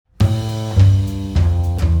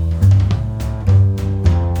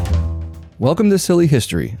Welcome to Silly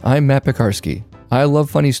History. I'm Matt Pekarsky. I love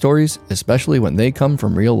funny stories, especially when they come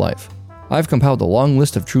from real life. I've compiled a long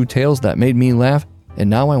list of true tales that made me laugh, and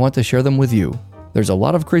now I want to share them with you. There's a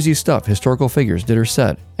lot of crazy stuff historical figures did or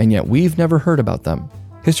said, and yet we've never heard about them.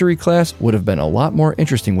 History class would have been a lot more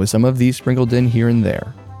interesting with some of these sprinkled in here and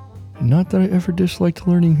there. Not that I ever disliked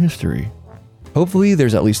learning history. Hopefully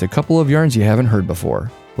there's at least a couple of yarns you haven't heard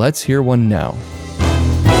before. Let's hear one now.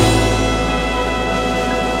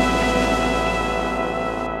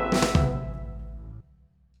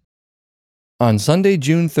 On Sunday,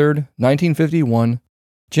 June 3rd, 1951,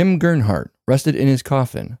 Jim Gernhardt rested in his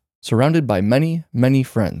coffin, surrounded by many, many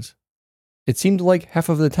friends. It seemed like half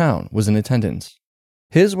of the town was in attendance.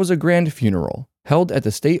 His was a grand funeral, held at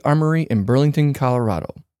the State Armory in Burlington,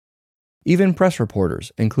 Colorado. Even press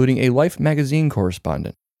reporters, including a Life magazine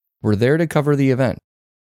correspondent, were there to cover the event.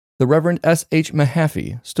 The Reverend S.H.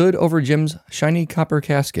 Mahaffey stood over Jim's shiny copper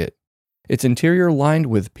casket, its interior lined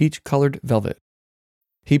with peach-colored velvet.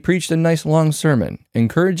 He preached a nice long sermon,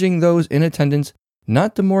 encouraging those in attendance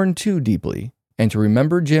not to mourn too deeply and to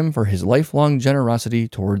remember Jim for his lifelong generosity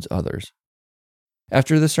towards others.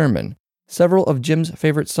 After the sermon, several of Jim's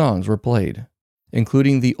favorite songs were played,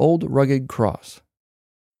 including The Old Rugged Cross.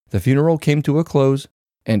 The funeral came to a close,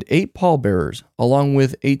 and 8 pallbearers, along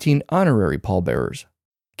with 18 honorary pallbearers,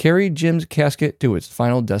 carried Jim's casket to its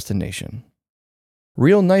final destination.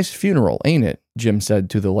 "Real nice funeral, ain't it?" Jim said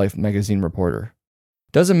to the Life magazine reporter.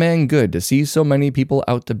 "Does a man good to see so many people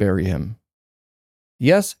out to bury him."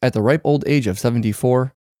 Yes, at the ripe old age of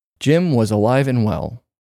 74, Jim was alive and well.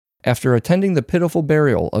 After attending the pitiful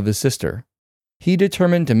burial of his sister, he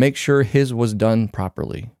determined to make sure his was done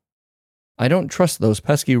properly. "I don't trust those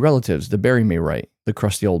pesky relatives to bury me right," the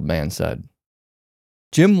crusty old man said.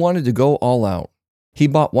 Jim wanted to go all out. He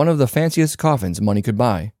bought one of the fanciest coffins money could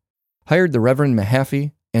buy, hired the Reverend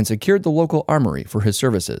Mahaffey, and secured the local armory for his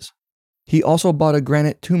services. He also bought a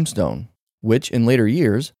granite tombstone, which in later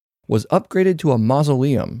years was upgraded to a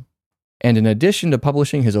mausoleum. And in addition to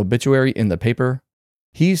publishing his obituary in the paper,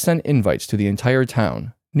 he sent invites to the entire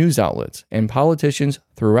town, news outlets, and politicians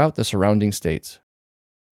throughout the surrounding states.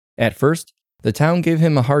 At first, the town gave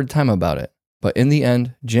him a hard time about it, but in the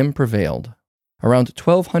end, Jim prevailed. Around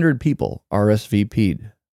 1,200 people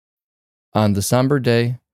RSVP'd. On the somber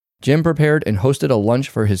day, Jim prepared and hosted a lunch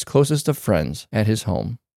for his closest of friends at his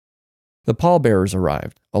home. The pallbearers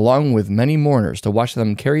arrived, along with many mourners to watch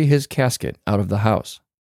them carry his casket out of the house.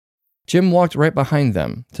 Jim walked right behind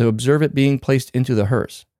them to observe it being placed into the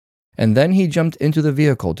hearse, and then he jumped into the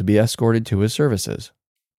vehicle to be escorted to his services.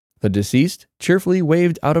 The deceased cheerfully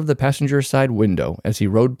waved out of the passenger side window as he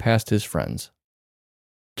rode past his friends.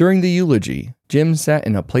 During the eulogy, Jim sat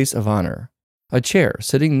in a place of honor, a chair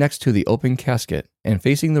sitting next to the open casket and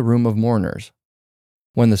facing the room of mourners.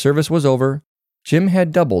 When the service was over, Jim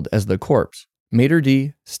had doubled as the corpse, maitre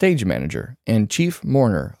d', stage manager, and chief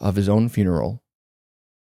mourner of his own funeral.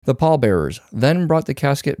 The pallbearers then brought the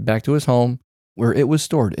casket back to his home, where it was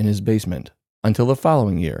stored in his basement, until the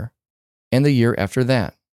following year, and the year after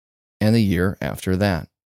that, and the year after that.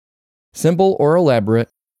 Simple or elaborate,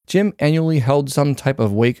 Jim annually held some type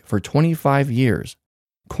of wake for 25 years,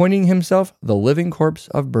 coining himself the living corpse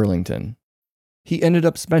of Burlington. He ended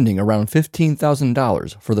up spending around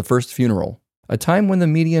 $15,000 for the first funeral, a time when the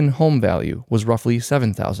median home value was roughly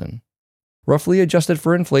 $7,000. Roughly adjusted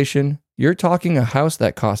for inflation, you're talking a house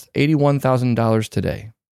that cost $81,000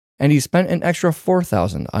 today. And he spent an extra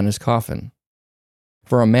 $4,000 on his coffin.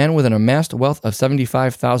 For a man with an amassed wealth of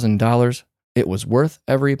 $75,000, it was worth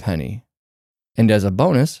every penny. And as a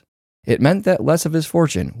bonus, it meant that less of his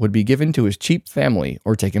fortune would be given to his cheap family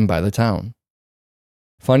or taken by the town.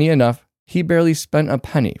 Funny enough, he barely spent a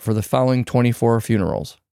penny for the following 24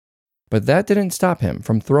 funerals. But that didn't stop him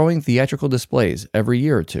from throwing theatrical displays every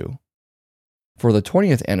year or two. For the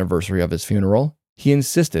 20th anniversary of his funeral, he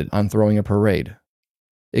insisted on throwing a parade.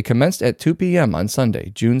 It commenced at 2 p.m. on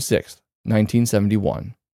Sunday, June 6,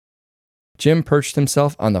 1971. Jim perched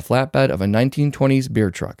himself on the flatbed of a 1920s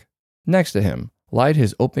beer truck. Next to him lied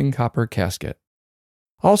his open copper casket.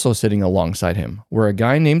 Also sitting alongside him were a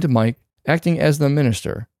guy named Mike, acting as the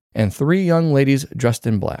minister, and 3 young ladies dressed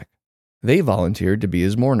in black. They volunteered to be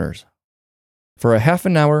his mourners. For a half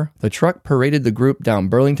an hour, the truck paraded the group down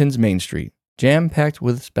Burlington's Main Street, jam-packed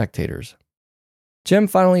with spectators. Jim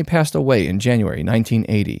finally passed away in January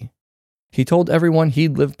 1980. He told everyone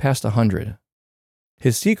he'd lived past 100.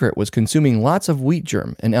 His secret was consuming lots of wheat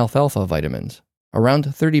germ and alfalfa vitamins,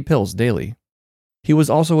 around 30 pills daily. He was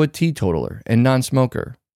also a teetotaler and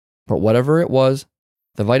non-smoker, but whatever it was,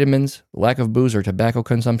 the vitamins, lack of booze or tobacco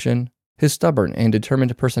consumption, his stubborn and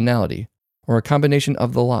determined personality, or a combination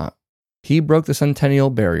of the lot, he broke the centennial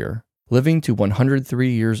barrier, living to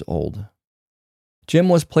 103 years old. Jim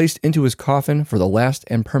was placed into his coffin for the last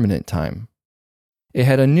and permanent time. It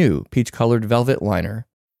had a new peach-colored velvet liner,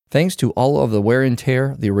 thanks to all of the wear and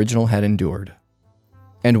tear the original had endured.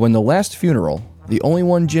 And when the last funeral, the only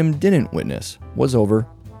one Jim didn't witness, was over,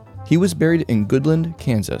 he was buried in Goodland,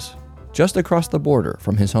 Kansas, just across the border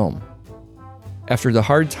from his home. After the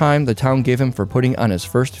hard time the town gave him for putting on his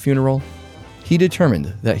first funeral, he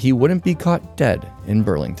determined that he wouldn't be caught dead in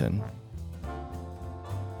Burlington.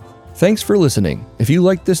 Thanks for listening. If you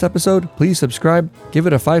liked this episode, please subscribe, give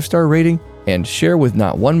it a 5-star rating, and share with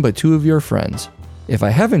not one but 2 of your friends. If I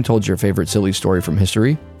haven't told your favorite silly story from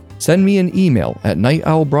history, send me an email at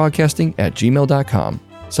nightowlbroadcasting@gmail.com.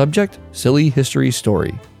 Subject, Silly History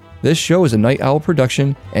Story. This show is a Night Owl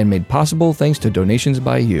production and made possible thanks to donations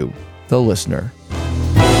by you, the listener.